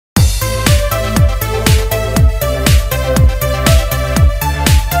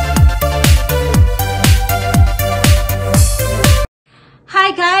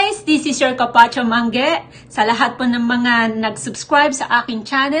is your Kapacho Mangge. Sa lahat po ng mga nag-subscribe sa aking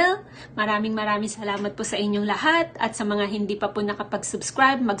channel, maraming salamat po sa inyong lahat. At sa mga hindi pa po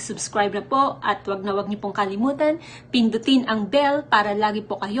nakapag-subscribe, mag-subscribe na po. At wag niyo pong kalimutan, pindutin ang bell para lagi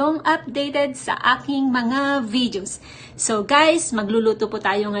po kayong updated sa aking mga videos. So guys, magluluto po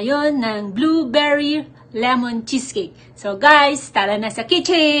tayo ngayon ng blueberry lemon cheesecake. So guys, tara na sa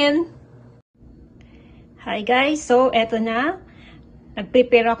kitchen! Hi guys, so eto na.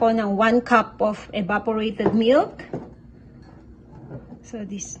 Nag-prepare ako ng 1 cup of evaporated milk. So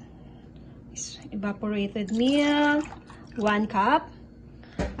this is evaporated milk, 1 cup.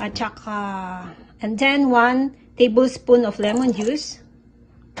 At saka, and then 1 tablespoon of lemon juice.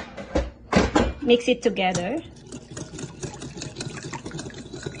 Mix it together.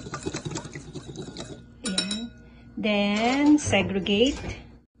 Ayan. Then, segregate.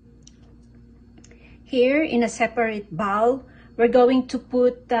 Here, in a separate bowl, we're going to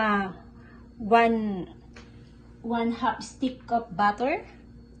put 1/2 stick of butter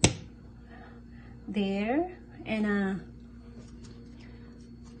there, and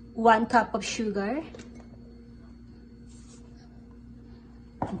 1 cup of sugar.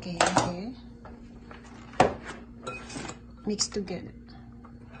 Okay. Mix together.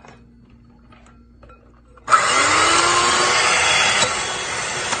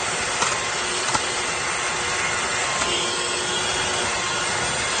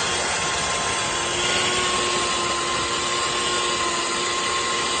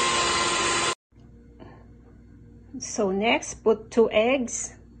 So next, put 2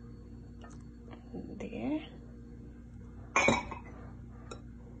 eggs there.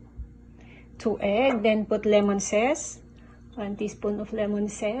 2 eggs, then put lemon zest, 1 teaspoon of lemon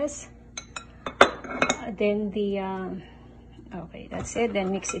zest. Then the okay, that's it.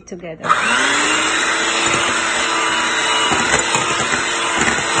 Then mix it together.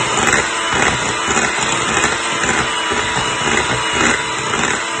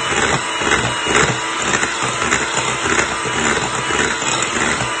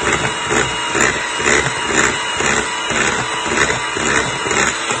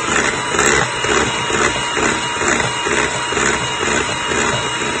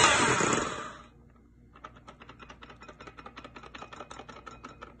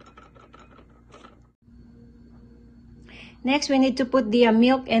 Next, we need to put the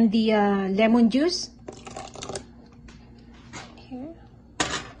milk and the lemon juice. Here.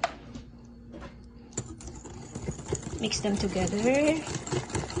 Mix them together.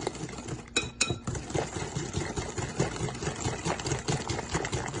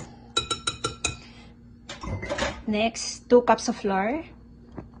 Next, 2 cups of flour.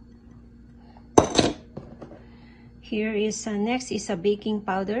 Here is next is a baking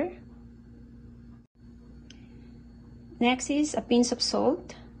powder. Next is a pinch of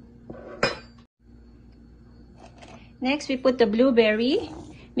salt. Next, we put the blueberry.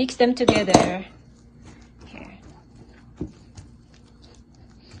 Mix them together. Here.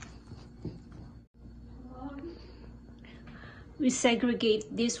 We segregate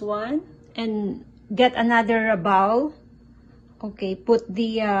this one and get another bowl. Okay, put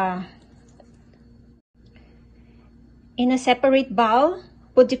the in a separate bowl,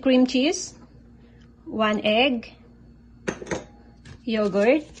 put the cream cheese, 1 egg,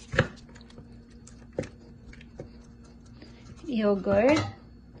 yogurt, 1/2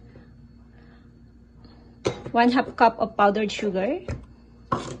 cup of powdered sugar,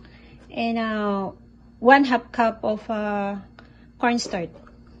 and 1/2 cup of cornstarch.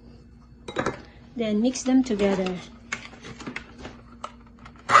 Then mix them together.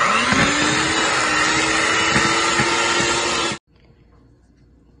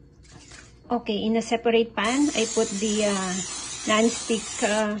 Okay, in a separate pan, I put the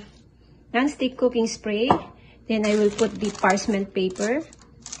non-stick cooking spray. Then I will put the parchment paper.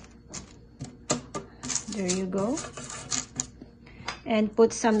 There you go. And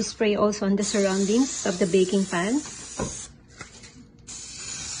put some spray also on the surroundings of the baking pan.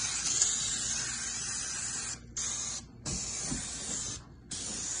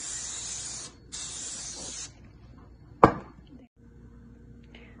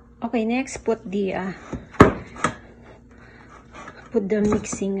 Okay, next put the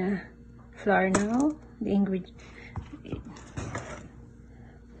mixing flour now. The ingredient.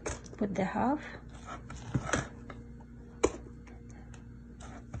 Put the half.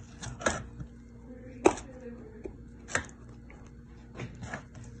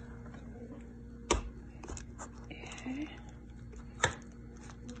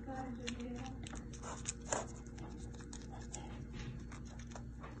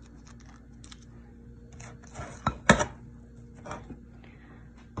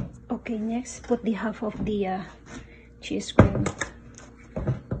 Okay, next, put the half of the cheese cream.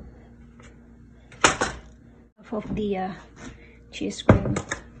 Half of the cheese cream.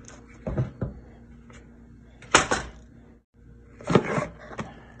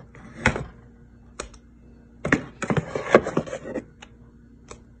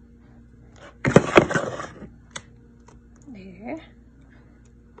 There.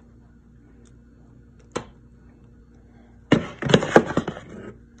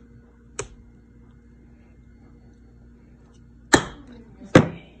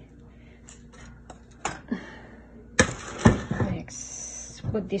 Next,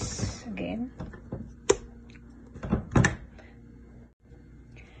 put this again.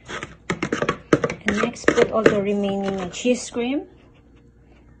 And next, put all the remaining cheese cream.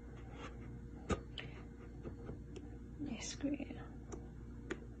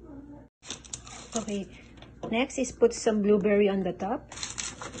 Okay, next is put some blueberry on the top.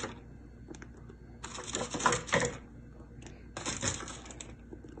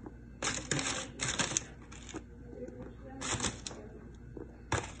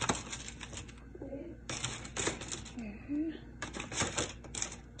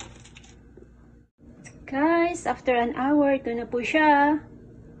 Guys, after an hour, ito na po siya.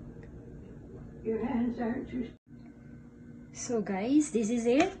 Your hands aren't too... So guys, this is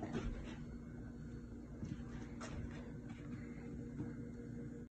it.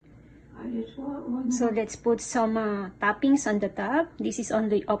 I just want one. So let's put some toppings on the top. This is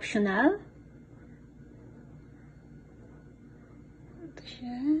only optional. Ito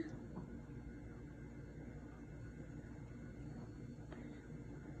siya.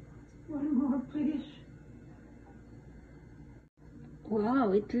 One more, please.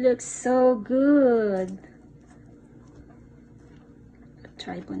 Wow, it looks so good.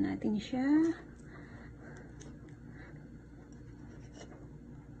 Try po natin siya.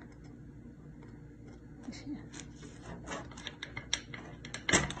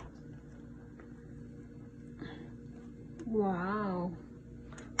 Wow.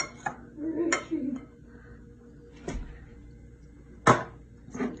 Where is she?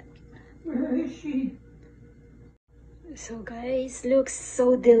 Where is she? So guys, looks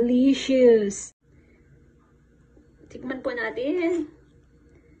so delicious. Tikman po natin.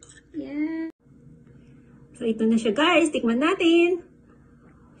 Yeah. So ito na siya guys, tikman natin.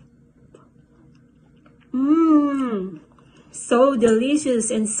 So delicious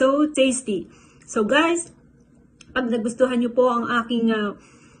and so tasty. So guys, pag nagustuhan nyo po ang aking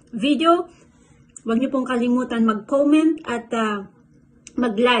video, huwag nyo pong kalimutan mag-comment at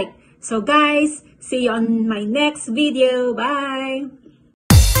mag-like. So guys, see you on my next video. Bye!